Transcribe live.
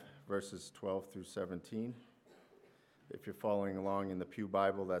verses 12 through 17. If you're following along in the Pew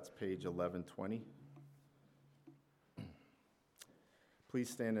Bible, that's page 1120. Please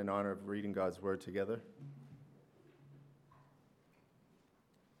stand in honor of reading God's Word together.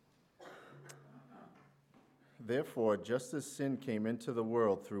 Therefore, just as sin came into the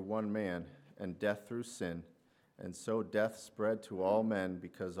world through one man, and death through sin, and so death spread to all men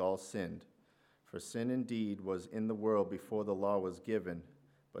because all sinned. For sin indeed was in the world before the law was given,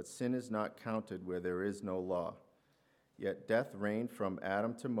 but sin is not counted where there is no law. Yet death reigned from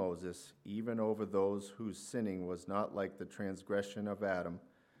Adam to Moses, even over those whose sinning was not like the transgression of Adam,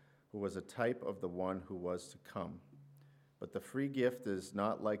 who was a type of the one who was to come. But the free gift is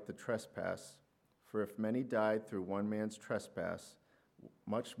not like the trespass, for if many died through one man's trespass,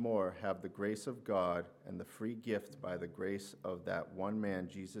 much more have the grace of God and the free gift by the grace of that one man,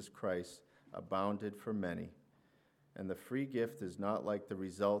 Jesus Christ, abounded for many. And the free gift is not like the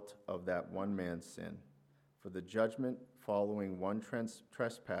result of that one man's sin. For the judgment following one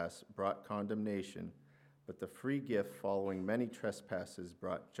trespass brought condemnation, but the free gift following many trespasses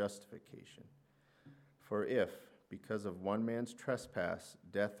brought justification. For if, because of one man's trespass,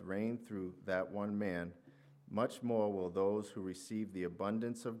 death reigned through that one man, much more will those who receive the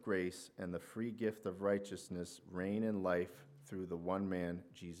abundance of grace and the free gift of righteousness reign in life through the one man,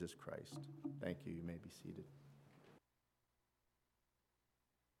 Jesus Christ. Thank you. You may be seated.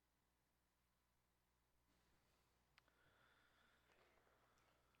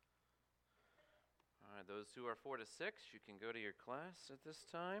 All right, those who are 4 to 6, you can go to your class at this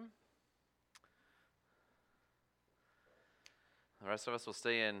time. The rest of us will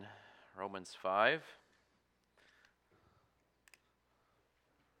stay in Romans 5.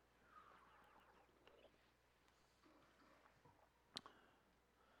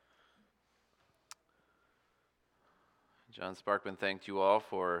 John Sparkman thanked you all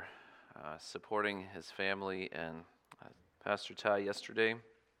for supporting his family and Pastor Ty yesterday.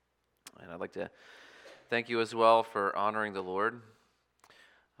 And I'd like to thank you as well for honoring the Lord.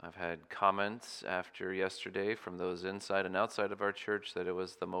 I've had comments after yesterday from those inside and outside of our church that it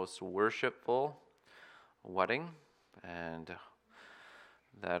was the most worshipful wedding. And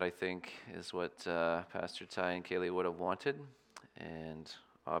that, I think, is what Pastor Ty and Kaylee would have wanted. And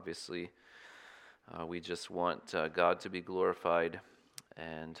obviously, we just want God to be glorified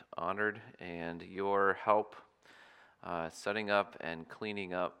and honored, and your help setting up and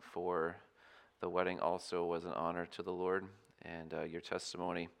cleaning up for the wedding also was an honor to the Lord, and your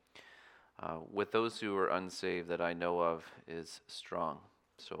testimony with those who are unsaved that I know of is strong.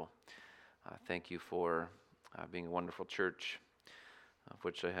 So thank you for being a wonderful church, of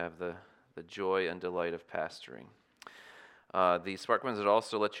which I have the joy and delight of pastoring. The Sparkmans would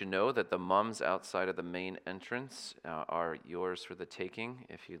also let you know that the mums outside of the main entrance are yours for the taking.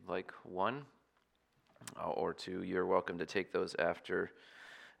 If you'd like one or two, you're welcome to take those after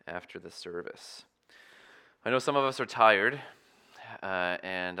the service. I know some of us are tired,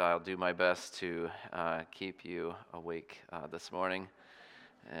 and I'll do my best to keep you awake this morning,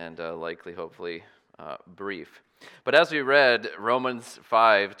 and hopefully, brief. But as we read Romans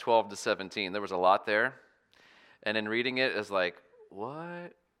 5, 12 to 17, there was a lot there. And in reading it, it's like,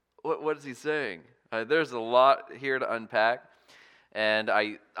 what is he saying? There's a lot here to unpack, and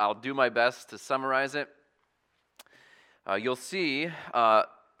I'll do my best to summarize it. You'll see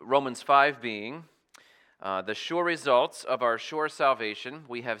Romans 5 being the sure results of our sure salvation.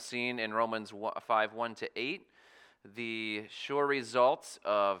 We have seen in Romans 5, 1 to 8, the sure results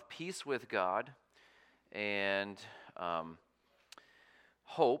of peace with God and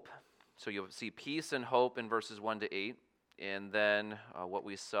hope. So you'll see peace and hope in verses 1 to 8. And then what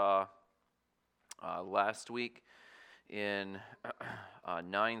we saw last week in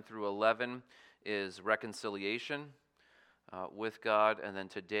 9 through 11 is reconciliation with God. And then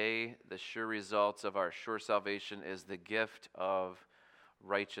today, the sure results of our sure salvation is the gift of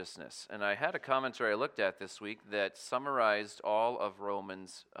righteousness. And I had a commentary I looked at this week that summarized all of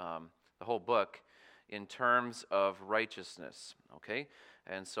Romans, the whole book, in terms of righteousness, okay?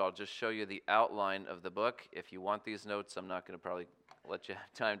 And so I'll just show you the outline of the book. If you want these notes, I'm not going to probably let you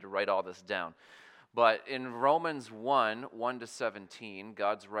have time to write all this down. But in Romans 1, 1 to 17,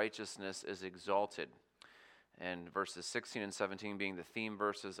 God's righteousness is exalted. And verses 16 and 17 being the theme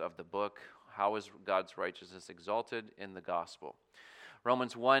verses of the book. How is God's righteousness exalted? In the gospel.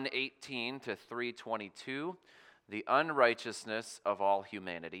 Romans 1, 18 to 3:22, the unrighteousness of all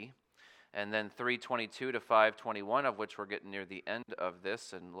humanity. And then 3:22 to 5:21, of which we're getting near the end of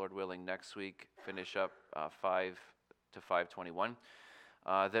this, and Lord willing, next week finish up 5 to 5:21,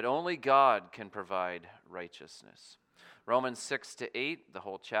 that only God can provide righteousness. Romans 6 to 8, the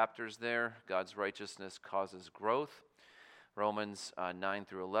whole chapter's there. God's righteousness causes growth. Romans 9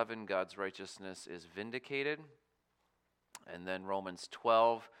 through 11, God's righteousness is vindicated. And then Romans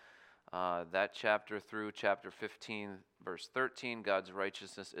 12, that chapter through chapter 15, verse 13, God's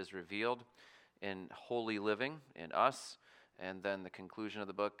righteousness is revealed in holy living in us. And then the conclusion of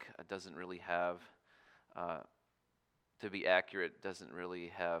the book doesn't really have, to be accurate, doesn't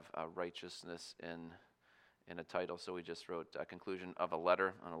really have righteousness in a title. So we just wrote a conclusion of a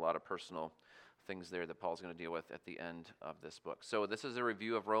letter on a lot of personal things there that Paul's going to deal with at the end of this book. So this is a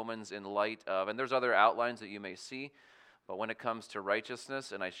review of Romans in light of, and there's other outlines that you may see, but when it comes to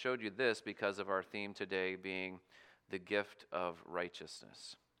righteousness, and I showed you this because of our theme today being the gift of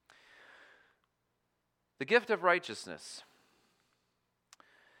righteousness. The gift of righteousness.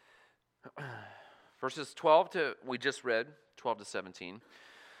 Verses we just read, 12 to 17.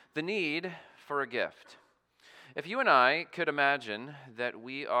 The need for a gift. If you and I could imagine that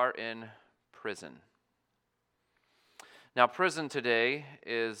we are in prison. Now, prison today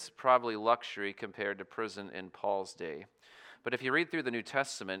is probably luxury compared to prison in Paul's day. But if you read through the New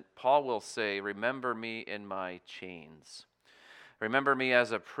Testament, Paul will say, "Remember me in my chains. Remember me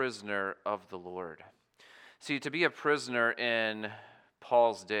as a prisoner of the Lord." See, to be a prisoner in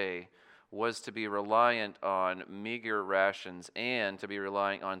Paul's day was to be reliant on meager rations and to be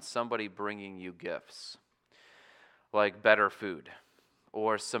relying on somebody bringing you gifts, like better food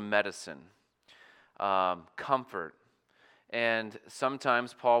or some medicine, comfort. And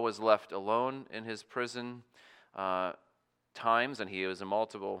sometimes Paul was left alone in his prison times, and he was in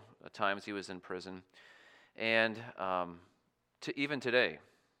multiple times he was in prison. And even today,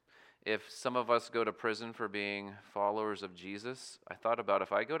 if some of us go to prison for being followers of Jesus, I thought about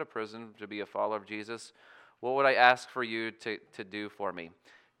if I go to prison to be a follower of Jesus, what would I ask for you to do for me?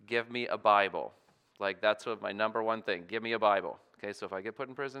 Give me a Bible. Like, that's what my number one thing. Give me a Bible. Okay, so if I get put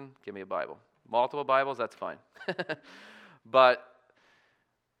in prison, give me a Bible. Multiple Bibles, that's fine. But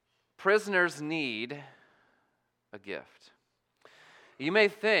prisoners need a gift. You may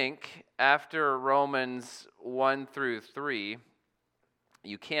think after Romans 1 through 3,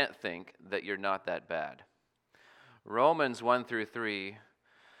 you can't think that you're not that bad. Romans 1 through 3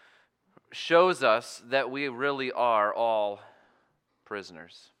 shows us that we really are all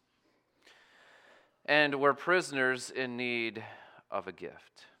prisoners. And we're prisoners in need of a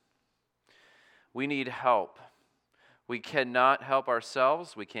gift. We need help. We cannot help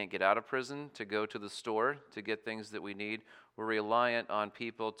ourselves. We can't get out of prison to go to the store to get things that we need. We're reliant on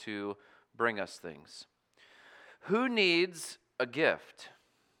people to bring us things. Who needs a gift?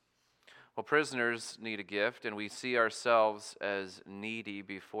 Well, prisoners need a gift, and we see ourselves as needy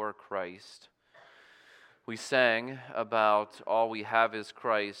before Christ. We sang about all we have is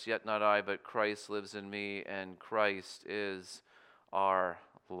Christ, yet not I, but Christ lives in me, and Christ is our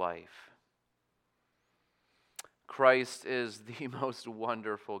life. Christ is the most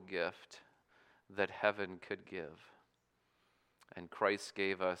wonderful gift that heaven could give. And Christ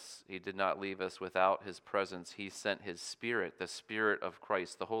gave us, he did not leave us without his presence. He sent his Spirit, the Spirit of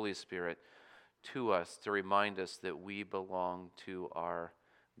Christ, the Holy Spirit, to us to remind us that we belong to our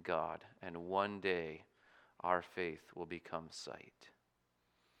God. And one day, our faith will become sight.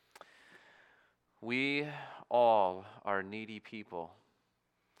 We all are needy people.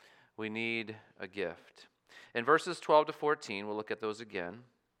 We need a gift. In verses 12 to 14, we'll look at those again.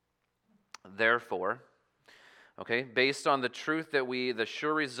 Therefore, okay, based on the truth that the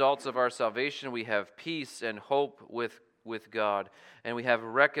sure results of our salvation, we have peace and hope with God, and we have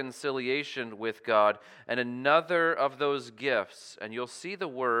reconciliation with God, and another of those gifts, and you'll see the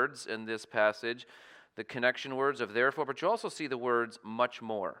words in this passage, the connection words of therefore, but you also see the words much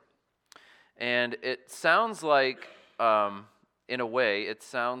more. And it sounds like, in a way, it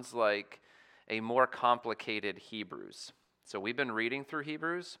sounds like a more complicated Hebrews. So we've been reading through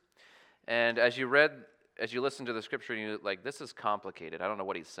Hebrews, and as you listen to the scripture, you're like, this is complicated. I don't know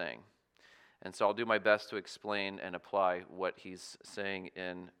what he's saying. And so I'll do my best to explain and apply what he's saying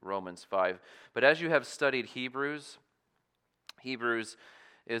in Romans 5. But as you have studied Hebrews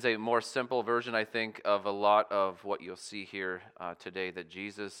is a more simple version, I think, of a lot of what you'll see here today, that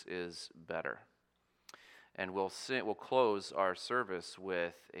Jesus is better. And we'll close our service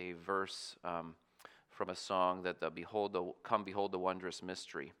with a verse from a song that Come Behold the Wondrous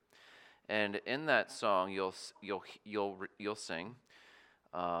Mystery. And in that song, you'll sing,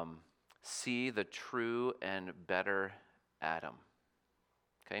 see the true and better Adam.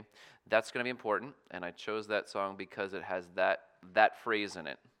 Okay, that's going to be important, and I chose that song because it has that phrase in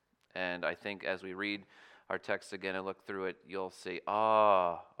it. And I think as we read our text again and look through it, you'll say,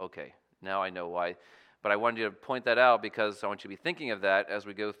 okay, now I know why But I wanted you to point that out because I want you to be thinking of that as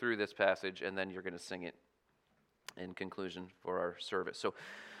we go through this passage, and then you're going to sing it in conclusion for our service. So,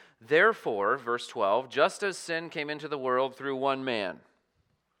 therefore, verse 12, just as sin came into the world through one man.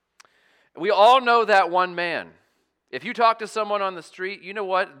 We all know that one man. If you talk to someone on the street, you know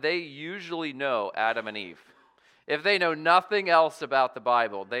what? They usually know Adam and Eve. If they know nothing else about the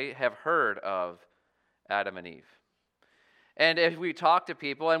Bible, they have heard of Adam and Eve. And if we talk to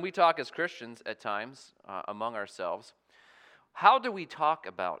people, and we talk as Christians at times among ourselves, how do we talk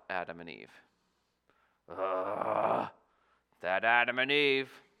about Adam and Eve? That Adam and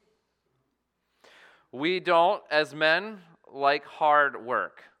Eve. We don't, as men, like hard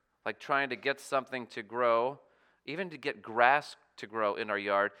work, like trying to get something to grow, even to get grass to grow in our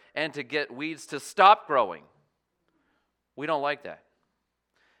yard, and to get weeds to stop growing. We don't like that.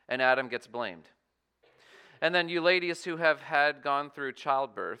 And Adam gets blamed. And then you ladies who have gone through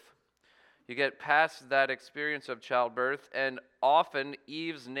childbirth, you get past that experience of childbirth, and often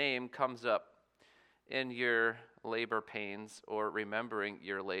Eve's name comes up in your labor pains or remembering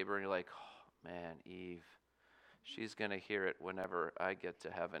your labor, and you're like, oh, man, Eve, she's going to hear it whenever I get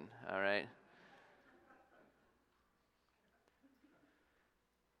to heaven, all right?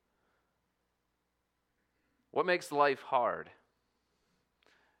 What makes life hard?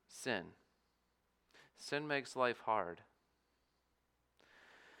 Sin. Sin makes life hard.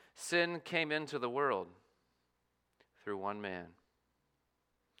 Sin came into the world through one man.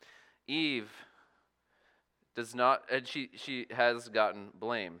 Eve does not, and she has gotten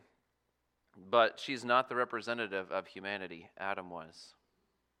blame, but she's not the representative of humanity. Adam was.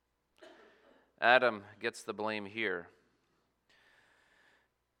 Adam gets the blame here.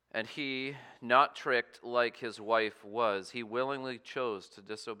 And he, not tricked like his wife was, he willingly chose to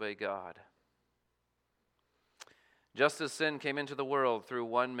disobey God. Just as sin came into the world through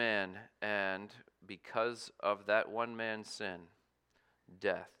one man, and because of that one man's sin,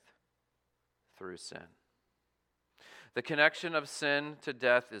 death through sin. The connection of sin to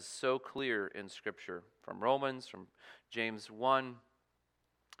death is so clear in Scripture. From Romans, from James 1,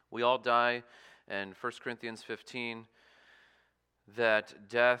 we all die, and 1 Corinthians 15, that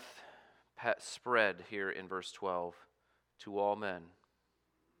death spread here in verse 12 to all men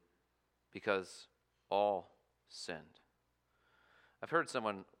because all sinned. I've heard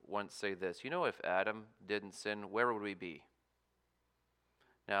someone once say this, if Adam didn't sin, where would we be?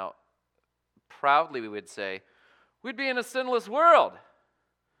 Now, proudly we would say, we'd be in a sinless world.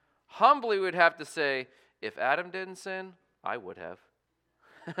 Humbly we would have to say, if Adam didn't sin, I would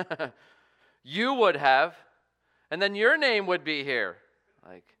have. You would have. And then your name would be here.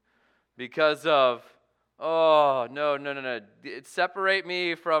 Because of, no. Separate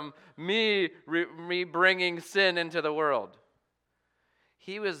me from me bringing sin into the world.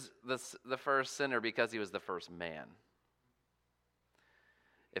 He was the first sinner because he was the first man.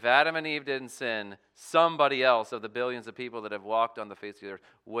 If Adam and Eve didn't sin, somebody else of the billions of people that have walked on the face of the earth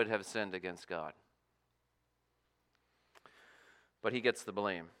would have sinned against God. But he gets the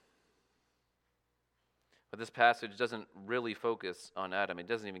blame. But this passage doesn't really focus on Adam. It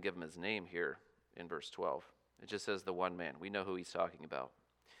doesn't even give him his name here in verse 12. It just says the one man. We know who he's talking about.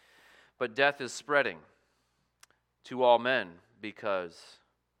 But death is spreading to all men because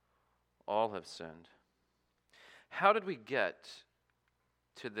all have sinned. How did we get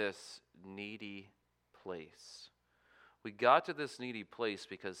to this needy place? We got to this needy place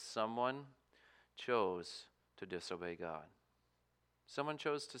because someone chose to disobey God. Someone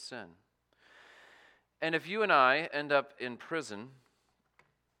chose to sin. And if you and I end up in prison,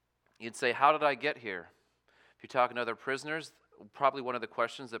 you'd say, how did I get here? If you're talking to other prisoners, probably one of the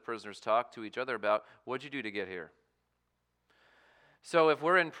questions that prisoners talk to each other about, what'd you do to get here? So if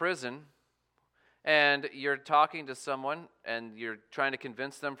we're in prison and you're talking to someone and you're trying to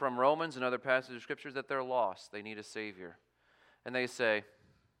convince them from Romans and other passages of Scriptures that they're lost, they need a Savior. And they say,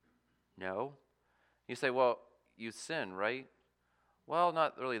 no. You say, well, you sin, right? Well,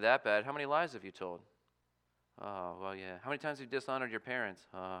 not really that bad. How many lies have you told? Oh, well, yeah. How many times have you dishonored your parents?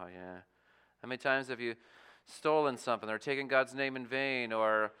 Oh, yeah. How many times have you stolen something or taken God's name in vain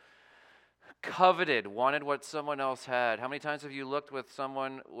or coveted, wanted what someone else had? How many times have you looked with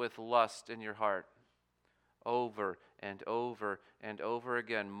someone with lust in your heart? Over and over and over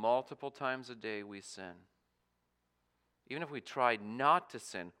again, multiple times a day we sin. Even if we try not to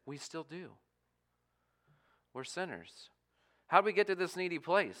sin, we still do. We're sinners. How do we get to this needy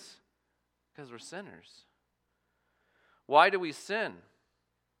place? Because we're sinners. Why do we sin?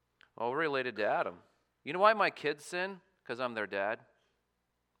 Well, we're related to Adam. You know why my kids sin? Because I'm their dad,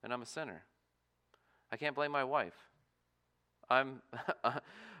 and I'm a sinner. I can't blame my wife.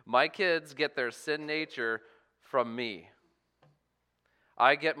 My kids get their sin nature from me.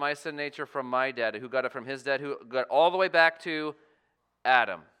 I get my sin nature from my dad, who got it from his dad, who got all the way back to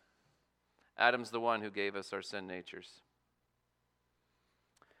Adam. Adam's the one who gave us our sin natures.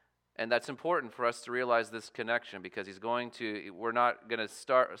 And that's important for us to realize this connection, because we're not going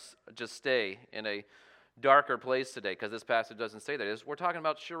to just stay in a darker place today, because this passage doesn't say that. We're talking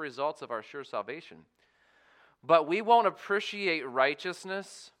about sure results of our sure salvation. But we won't appreciate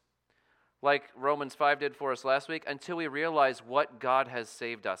righteousness like Romans 5 did for us last week until we realize what God has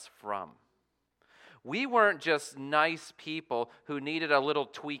saved us from. We weren't just nice people who needed a little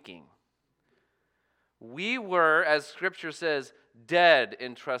tweaking. We were, as Scripture says, dead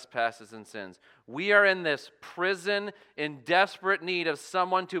in trespasses and sins. We are in this prison in desperate need of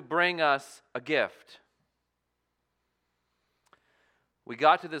someone to bring us a gift. We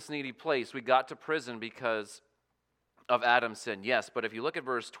got to this needy place. We got to prison because of Adam's sin, yes, but if you look at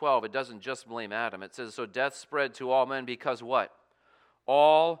verse 12, it doesn't just blame Adam. It says, so death spread to all men because what?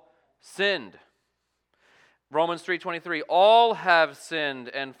 All sinned. Romans 3:23, all have sinned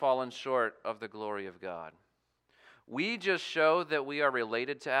and fallen short of the glory of God. We just show that we are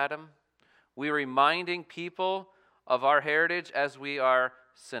related to Adam. We're reminding people of our heritage as we are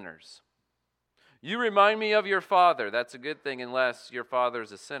sinners. You remind me of your father. That's a good thing unless your father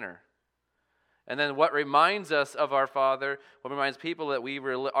is a sinner. And then what reminds us of our Father, what reminds people that we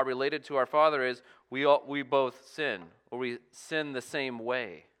are related to our Father is we both sin, or we sin the same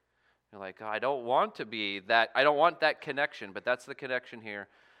way. You're like, oh, I don't want to be that. I don't want that connection, but that's the connection here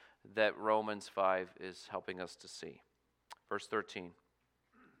that Romans 5 is helping us to see. Verse 13.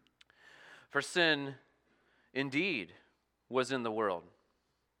 For sin indeed was in the world.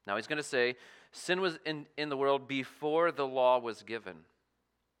 Now he's going to say, sin was in the world before the law was given.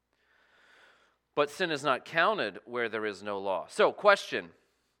 But sin is not counted where there is no law. So, question.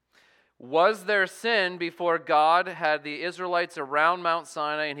 Was there sin before God had the Israelites around Mount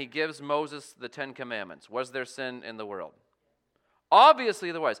Sinai and he gives Moses the 10 Commandments? Was there sin in the world?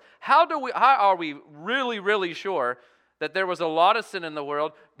 Obviously there was. How are we really, really sure that there was a lot of sin in the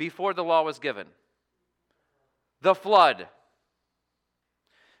world before the law was given? The flood.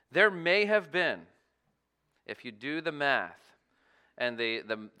 There may have been, if you do the math, and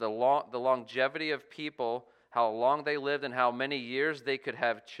the longevity of people, how long they lived and how many years they could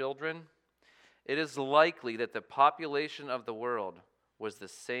have children, it is likely that the population of the world was the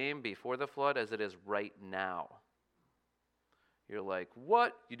same before the flood as it is right now. You're like,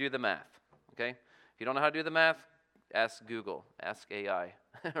 what? You do the math, okay? If you don't know how to do the math, ask Google, ask AI.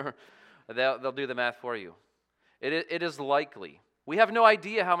 They'll do the math for you. It is likely. We have no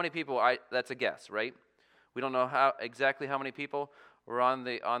idea how many people, that's a guess, right? We don't know exactly how many people were on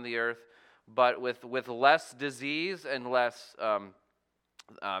the earth, but with less disease and less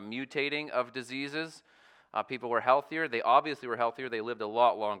mutating of diseases, people were healthier. They obviously were healthier. They lived a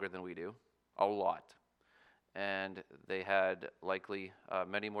lot longer than we do, a lot. And they had likely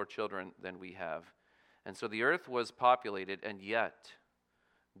many more children than we have. And so the earth was populated, and yet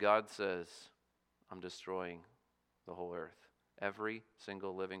God says, I'm destroying the whole earth. Every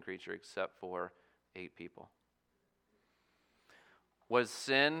single living creature except for 8 people. Was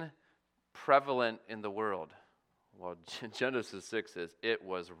sin prevalent in the world? Well, Genesis 6 says it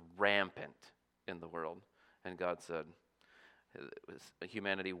was rampant in the world. And God said,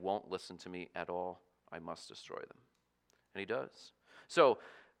 humanity won't listen to me at all. I must destroy them. And he does. So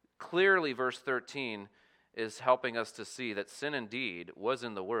clearly verse 13 is helping us to see that sin indeed was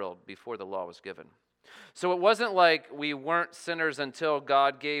in the world before the law was given. So it wasn't like we weren't sinners until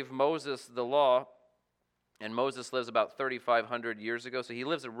God gave Moses the law, and Moses lives about 3,500 years ago, so he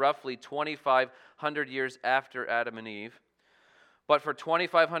lives roughly 2,500 years after Adam and Eve. But for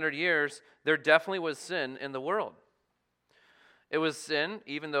 2,500 years, there definitely was sin in the world. It was sin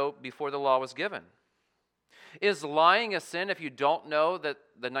even though before the law was given. Is lying a sin if you don't know that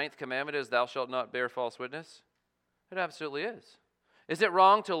the 9th commandment is thou shalt not bear false witness? It absolutely is. Is it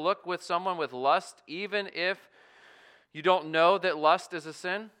wrong to look with someone with lust even if you don't know that lust is a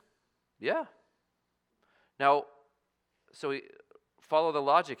sin? Yeah. Now, so we follow the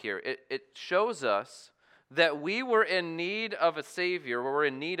logic here. It shows us that we were in need of a Savior, we were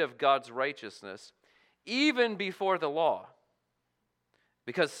in need of God's righteousness, even before the law.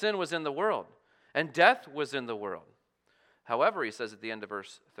 Because sin was in the world, and death was in the world. However, he says at the end of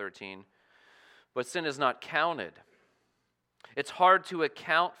verse 13, but sin is not counted. It's hard to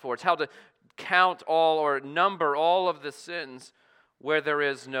account for. It's how to count all or number all of the sins where there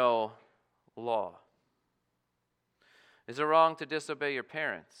is no law. Is it wrong to disobey your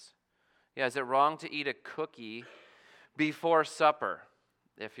parents? Yeah, is it wrong to eat a cookie before supper?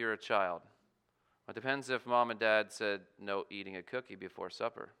 if you're a child. It depends if mom and dad said no eating a cookie before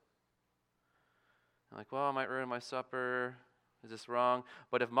supper. I'm like, well, I might ruin my supper. Is this wrong?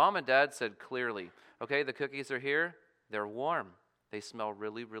 But if mom and dad said clearly, okay, the cookies are here, they're warm, they smell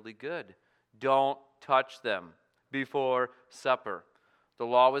really, really good. Don't touch them before supper. The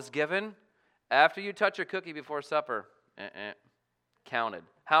law was given. After you touch a cookie before supper, counted.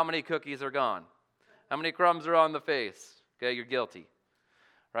 How many cookies are gone? How many crumbs are on the face? Okay, you're guilty,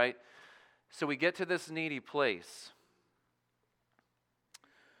 right? So we get to this needy place,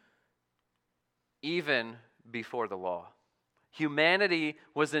 even before the law. Humanity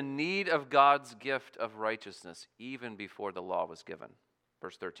was in need of God's gift of righteousness, even before the law was given.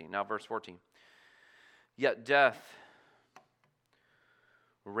 Verse 13. Now, verse 14. Yet death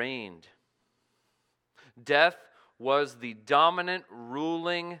reigned. Death was the dominant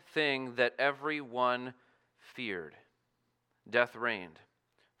ruling thing that everyone feared. Death reigned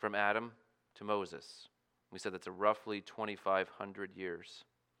from Adam to Moses. We said that's a roughly 2,500 years.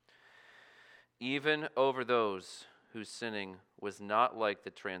 Even over those whose sinning was not like the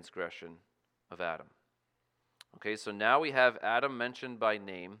transgression of Adam. Okay, so now we have Adam mentioned by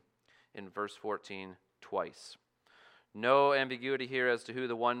name in verse 14 twice. No ambiguity here as to who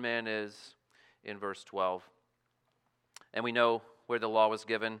the one man is in verse 12. And we know where the law was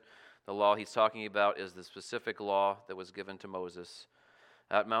given. The law he's talking about is the specific law that was given to Moses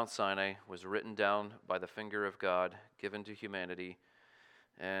at Mount Sinai, was written down by the finger of God, given to humanity.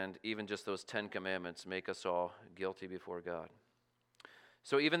 And even just those 10 commandments make us all guilty before God.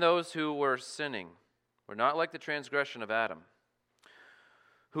 So even those who were sinning were not like the transgression of Adam,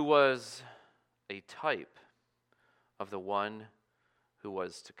 who was a type of the one who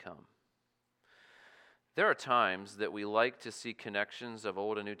was to come. There are times that we like to see connections of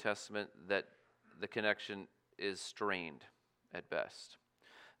Old and New Testament that the connection is strained at best.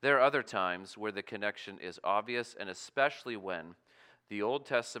 There are other times where the connection is obvious, and especially when the Old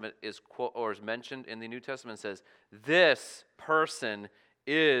Testament is mentioned in the New Testament, says, this person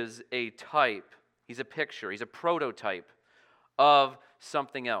is a type. He's a picture. He's a prototype of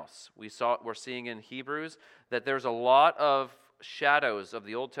something else. We're seeing in Hebrews that there's a lot of shadows of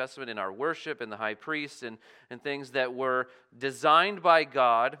the Old Testament in our worship, in the high priest, and things that were designed by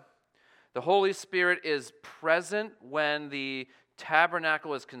God. The Holy Spirit is present when the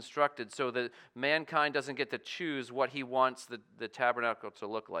tabernacle is constructed so that mankind doesn't get to choose what he wants the tabernacle to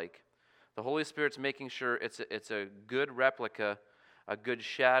look like. The Holy Spirit's making sure it's a good replica, a good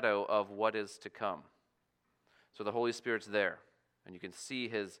shadow of what is to come. So the Holy Spirit's there. And you can see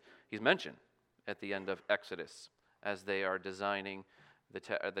he's mentioned at the end of Exodus as they are designing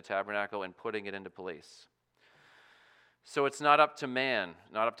the tabernacle and putting it into place. So it's not up to man,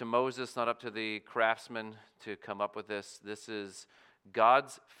 not up to Moses, not up to the craftsman to come up with this. This is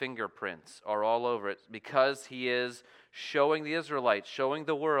God's fingerprints are all over it because he is showing the Israelites, showing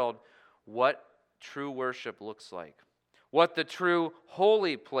the world what true worship looks like, what the true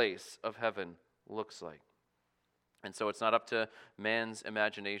holy place of heaven looks like. And so it's not up to man's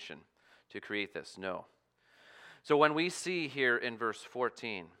imagination to create this, no. So when we see here in verse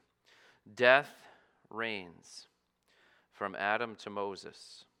 14, death reigns from Adam to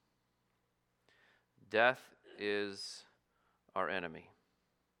Moses. Death is our enemy.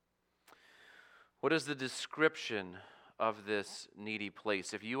 What is the description of this needy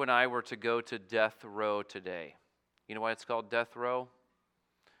place? If you and I were to go to death row today, you know why it's called death row?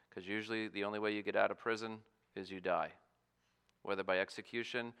 Because usually the only way you get out of prison is you die, whether by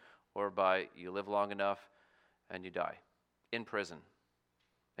execution or by you live long enough and you die in prison.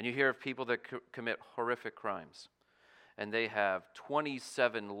 And you hear of people that commit horrific crimes, and they have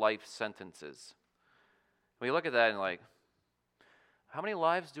 27 life sentences. When you look at that and like, how many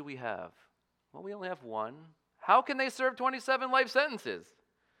lives do we have? Well, we only have one. How can they serve 27 life sentences?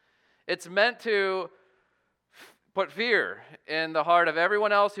 It's meant to put fear in the heart of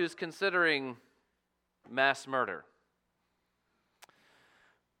everyone else who's considering mass murder.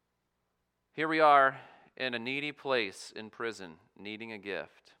 Here we are in a needy place in prison, needing a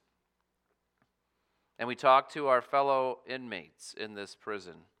gift. And we talk to our fellow inmates in this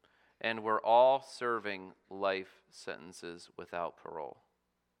prison, and we're all serving life sentences without parole.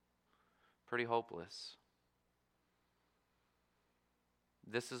 Pretty hopeless.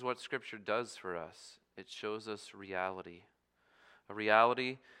 This is what Scripture does for us. It shows us reality, a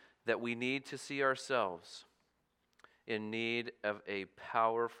reality that we need to see ourselves in need of a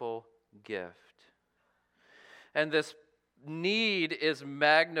powerful gift. And this need is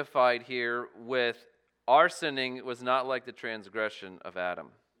magnified here with our sinning was not like the transgression of Adam.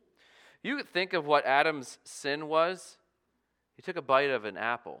 You think of what Adam's sin was. He took a bite of an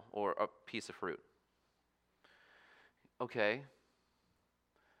apple or a piece of fruit. Okay.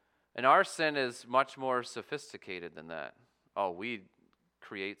 And our sin is much more sophisticated than that. Oh, we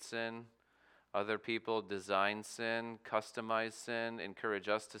create sin. Other people design sin, customize sin, encourage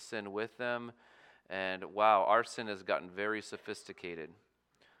us to sin with them. And wow, our sin has gotten very sophisticated.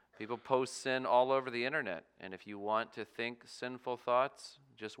 People post sin all over the internet. And if you want to think sinful thoughts,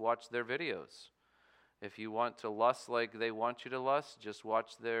 just watch their videos. If you want to lust like they want you to lust, just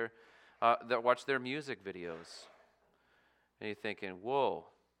watch their music videos. And you're thinking, whoa,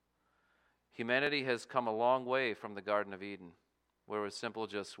 humanity has come a long way from the Garden of Eden, where it was simple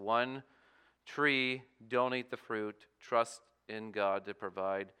just one tree, don't eat the fruit, trust in God to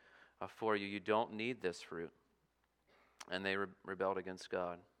provide for you. You don't need this fruit. And they rebelled against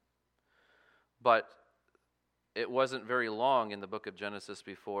God. But it wasn't very long in the book of Genesis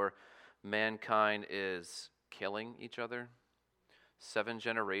before mankind is killing each other. 7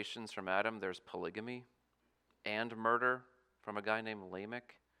 generations from Adam, there's polygamy and murder from a guy named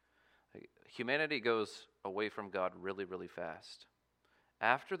Lamech. Humanity goes away from God really, really fast.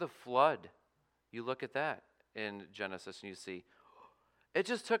 After the flood, you look at that in Genesis and you see, it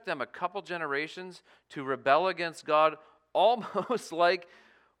just took them a couple generations to rebel against God, almost like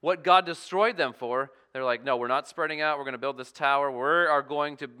what God destroyed them for. They're like, no, we're not spreading out. We're going to build this tower. We are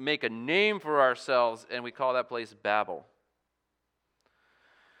going to make a name for ourselves, and we call that place Babel.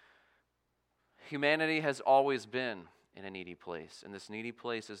 Humanity has always been in a needy place, and this needy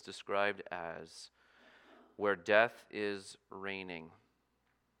place is described as where death is reigning.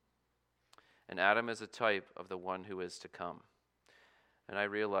 And Adam is a type of the one who is to come. And I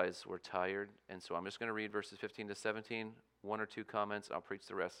realize we're tired, and so I'm just going to read verses 15 to 17, 1 or 2 comments. I'll preach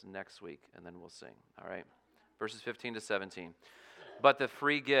the rest next week, and then we'll sing. All right? Verses 15 to 17. But the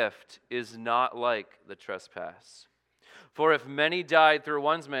free gift is not like the trespass. For if many died through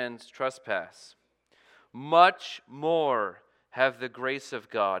one man's trespass, much more have the grace of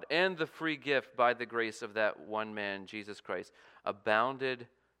God and the free gift by the grace of that one man, Jesus Christ, abounded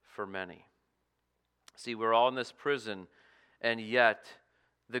for many. See, we're all in this prison, and yet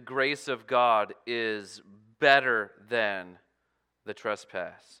the grace of God is better than the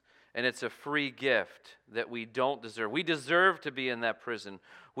trespass. And it's a free gift that we don't deserve. We deserve to be in that prison.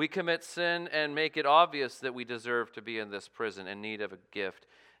 We commit sin and make it obvious that we deserve to be in this prison in need of a gift.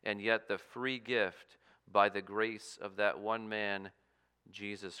 And yet the free gift by the grace of that one man,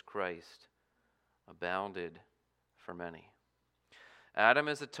 Jesus Christ, abounded for many. Adam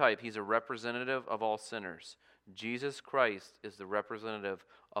is a type. He's a representative of all sinners. Jesus Christ is the representative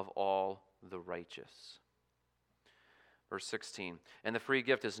of all the righteous. Verse 16, and the free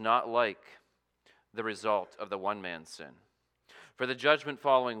gift is not like the result of the one man's sin. For the judgment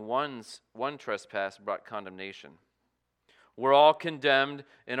following one trespass brought condemnation. We're all condemned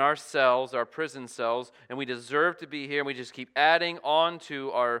in our cells, our prison cells, and we deserve to be here, and we just keep adding on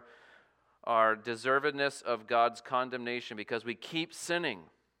to our deservedness of God's condemnation because we keep sinning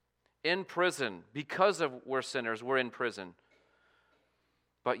in prison. Because of we're sinners, we're in prison.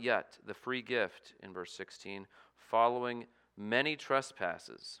 But yet, the free gift, in verse 16, following many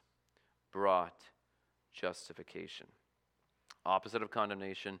trespasses, brought justification. Opposite of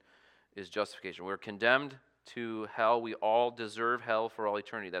condemnation is justification. We're condemned to hell. We all deserve hell for all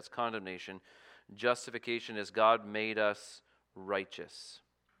eternity. That's condemnation. Justification is God made us righteous.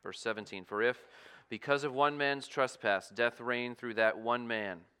 Verse 17, for if, because of one man's trespass, death reigned through that one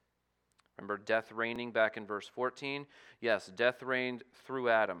man. Remember death reigning back in verse 14? Yes, death reigned through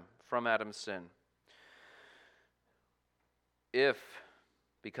Adam, from Adam's sin. If,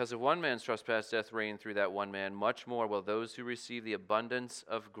 because of one man's trespass, death reigned through that one man, much more will those who receive the abundance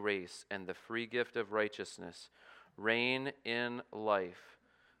of grace and the free gift of righteousness reign in life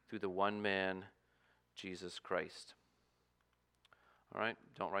through the one man, Jesus Christ. All right,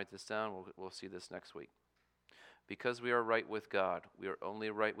 don't write this down. We'll see this next week. Because we are right with God, we are only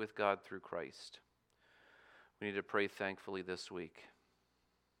right with God through Christ. We need to pray thankfully this week.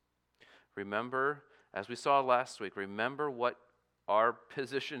 Remember, as we saw last week, remember what our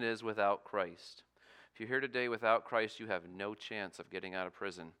position is without Christ. If you're here today without Christ, you have no chance of getting out of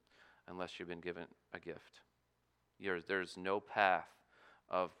prison unless you've been given a gift. There's no path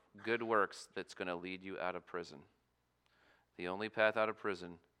of good works that's going to lead you out of prison. The only path out of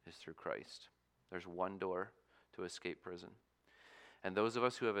prison is through Christ. There's one door to escape prison. And those of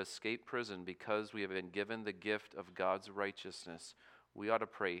us who have escaped prison because we have been given the gift of God's righteousness, we ought to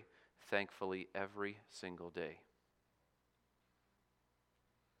pray thankfully every single day.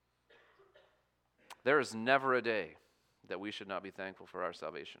 There is never a day that we should not be thankful for our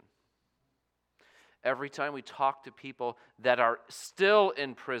salvation. Every time we talk to people that are still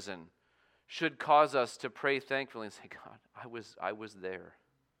in prison should cause us to pray thankfully and say, God, I was there.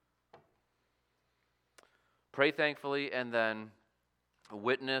 Pray thankfully and then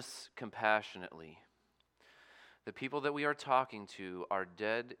witness compassionately. The people that we are talking to are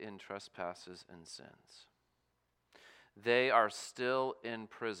dead in trespasses and sins. They are still in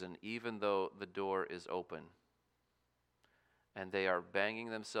prison even though the door is open. And they are banging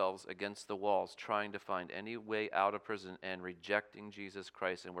themselves against the walls trying to find any way out of prison and rejecting Jesus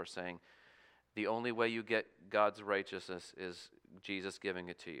Christ. And we're saying the only way you get God's righteousness is Jesus giving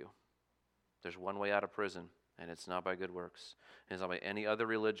it to you. There's one way out of prison, and it's not by good works. It's not by any other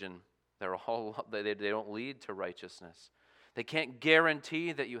religion. They don't lead to righteousness. They can't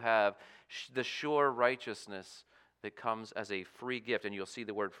guarantee that you have the sure righteousness that comes as a free gift. And you'll see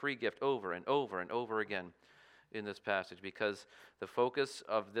the word free gift over and over and over again in this passage, because the focus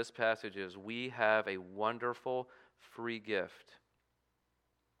of this passage is we have a wonderful free gift,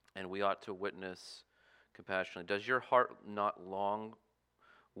 and we ought to witness compassionately. Does your heart not long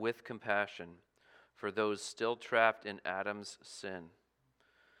with compassion for those still trapped in Adam's sin?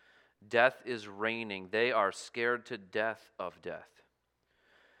 Death is reigning. They are scared to death of death.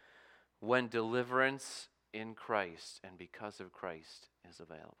 When deliverance in Christ and because of Christ is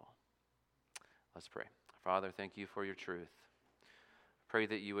available. Let's pray. Father, thank you for your truth. Pray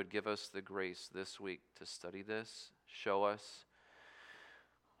that you would give us the grace this week to study this, show us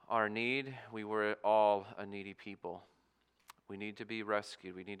our need. We were all a needy people. We need to be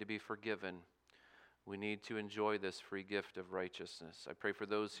rescued. We need to be forgiven. We need to enjoy this free gift of righteousness. I pray for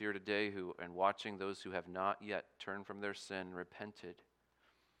those here today and watching, those who have not yet turned from their sin, repented,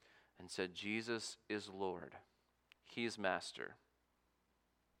 and said, Jesus is Lord. He is Master.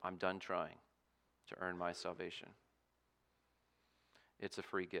 I'm done trying to earn my salvation. It's a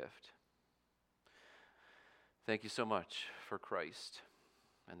free gift. Thank you so much for Christ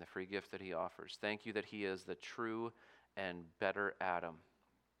and the free gift that he offers. Thank you that he is the true and better Adam.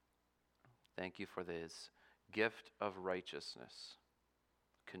 Thank you for this gift of righteousness.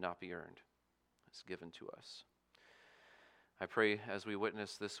 Could not be earned. It's given to us. I pray as we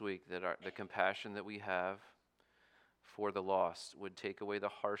witness this week that the compassion that we have for the lost would take away the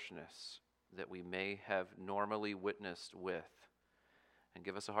harshness that we may have normally witnessed with, and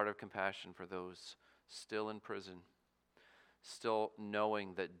give us a heart of compassion for those still in prison, still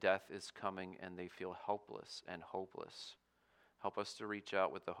knowing that death is coming and they feel helpless and hopeless. Help us to reach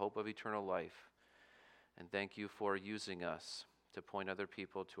out with the hope of eternal life. And thank you for using us to point other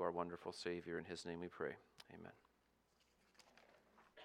people to our wonderful Savior. In his name we pray. Amen.